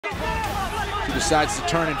decides to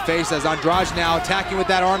turn and face as Andrade now attacking with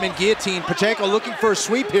that arm and guillotine. Pacheco looking for a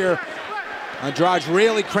sweep here. Andrade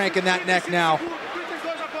really cranking that neck now.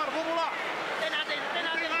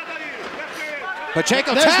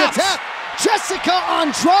 Pacheco taps. The tap. Jéssica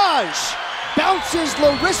Andrade bounces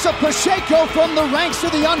Larissa Pacheco from the ranks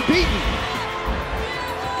of the unbeaten.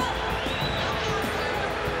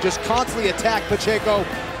 Just constantly attack Pacheco,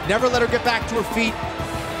 never let her get back to her feet.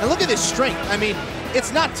 And look at this strength. I mean,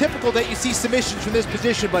 it's not typical that you see submissions from this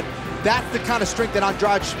position, but that's the kind of strength that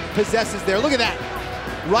Andrade possesses there. Look at that.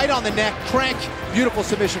 Right on the neck, crank. Beautiful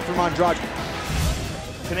submission from Andrade.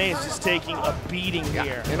 Panay is just taking a beating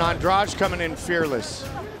here. And Andrade coming in fearless.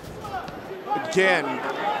 Again,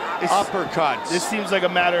 uppercuts. This seems like a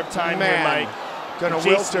matter of time here, Mike. Gonna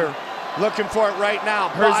wilt her. Looking for it right now.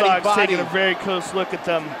 Herzog's taking a very close look at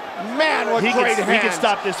them. Man, what great hands. He can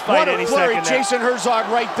stop this fight any second. What a flurry, Jason Herzog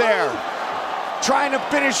right there. Trying to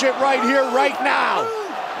finish it right here, right now.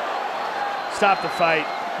 Stop the fight.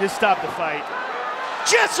 Just stop the fight.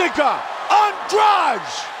 Jéssica Andrade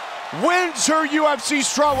wins her UFC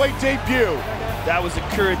strawweight debut. That was a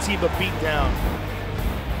Curitiba beatdown.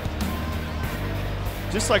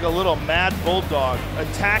 Just like a little mad bulldog,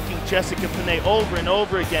 attacking Jéssica Panay over and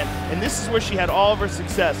over again. And this is where she had all of her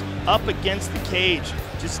success, up against the cage.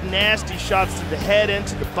 Just nasty shots to the head and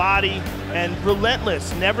to the body, and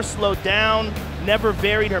relentless, never slowed down, never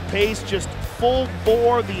varied her pace, just full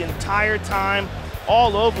bore the entire time,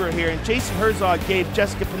 all over here. And Jason Herzog gave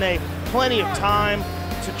Jéssica Panay plenty of time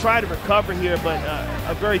to try to recover here, but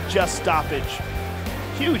a very just stoppage.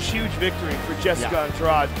 Huge, huge victory for Jéssica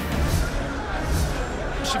Andrade.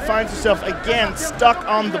 She finds herself again stuck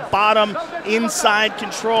on the bottom, inside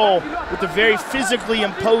control with the very physically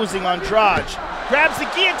imposing Andrade. Grabs the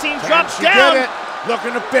guillotine, drops down.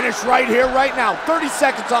 Looking to finish right here, right now. 30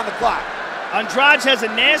 seconds on the clock. Andrade has a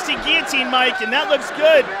nasty guillotine, Mike, and that looks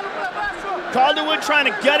good. Calderwood trying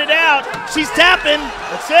to gut it out. She's tapping.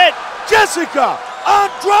 That's it. Jéssica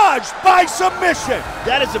Andrade by submission.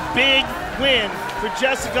 That is a big win for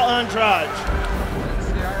Jéssica Andrade.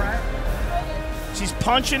 She's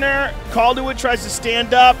punching her. Calderwood tries to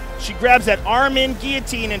stand up. She grabs that arm in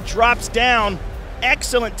guillotine and drops down.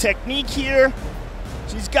 Excellent technique here.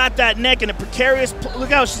 She's got that neck in a precarious, look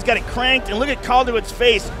how she's got it cranked, and look at Calderwood's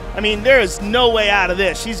face. I mean, there is no way out of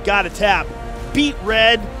this. She's got to tap. Beat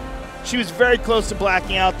red. She was very close to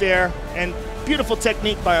blacking out there, and beautiful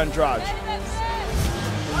technique by Andrade.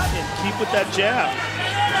 And keep with that jab.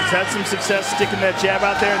 She's had some success sticking that jab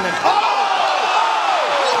out there, and then,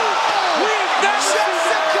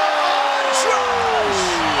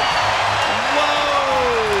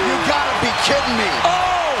 kidding me.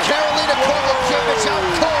 Carolina Kowalkiewicz out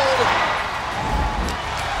cold.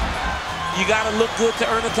 You got to look good to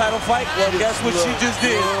earn a title fight. Well, guess what she just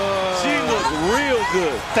did? She looked real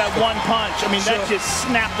good. That one punch, I mean, that just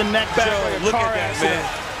snapped the neck back like a car accident.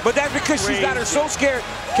 Man. But that's because she's got her so scared.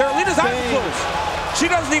 Carolina's eyes are closed. She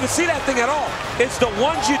doesn't even see that thing at all. It's the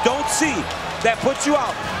ones you don't see that puts you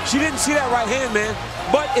out. She didn't see that right hand, man.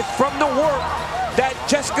 But it's from the work that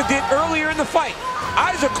Jéssica did earlier in the fight.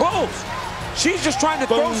 Eyes are closed. She's just trying to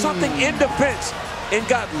throw something in defense and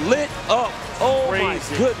got lit up. Oh my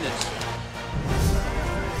goodness.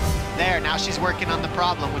 There, now she's working on the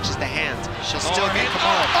problem, which is the hands. She'll still get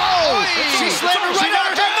Kimura. Oh! She slammed her right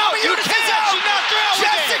out of her. You can't.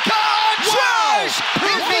 Jéssica Andrade!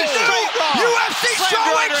 UFC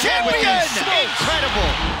strawweight champion!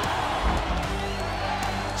 Incredible.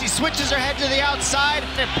 She switches her head to the outside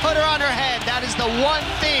and put her on her head. That is the one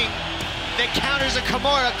thing that counters a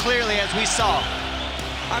Kimura clearly, as we saw.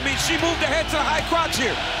 I mean, she moved her head to the high crotch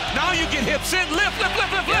here. Now you get hips in, lift.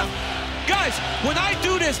 Guys, when I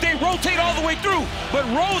do this, they rotate all the way through. But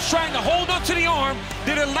Rose trying to hold onto the arm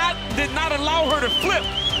did not allow her to flip.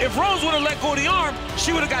 If Rose would have let go of the arm,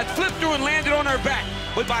 she would have got flipped through and landed on her back.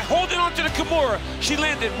 But by holding onto the Kimura, she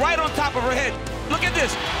landed right on top of her head. Look at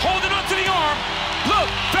this, holding onto the arm. Look,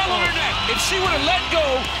 fell on her neck. If she would have let go,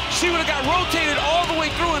 she would have got rotated all the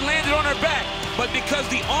way through and landed on her back. But because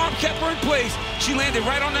the arm kept her in place, she landed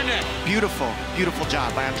right on her neck. Beautiful, beautiful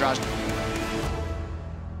job by Andrade.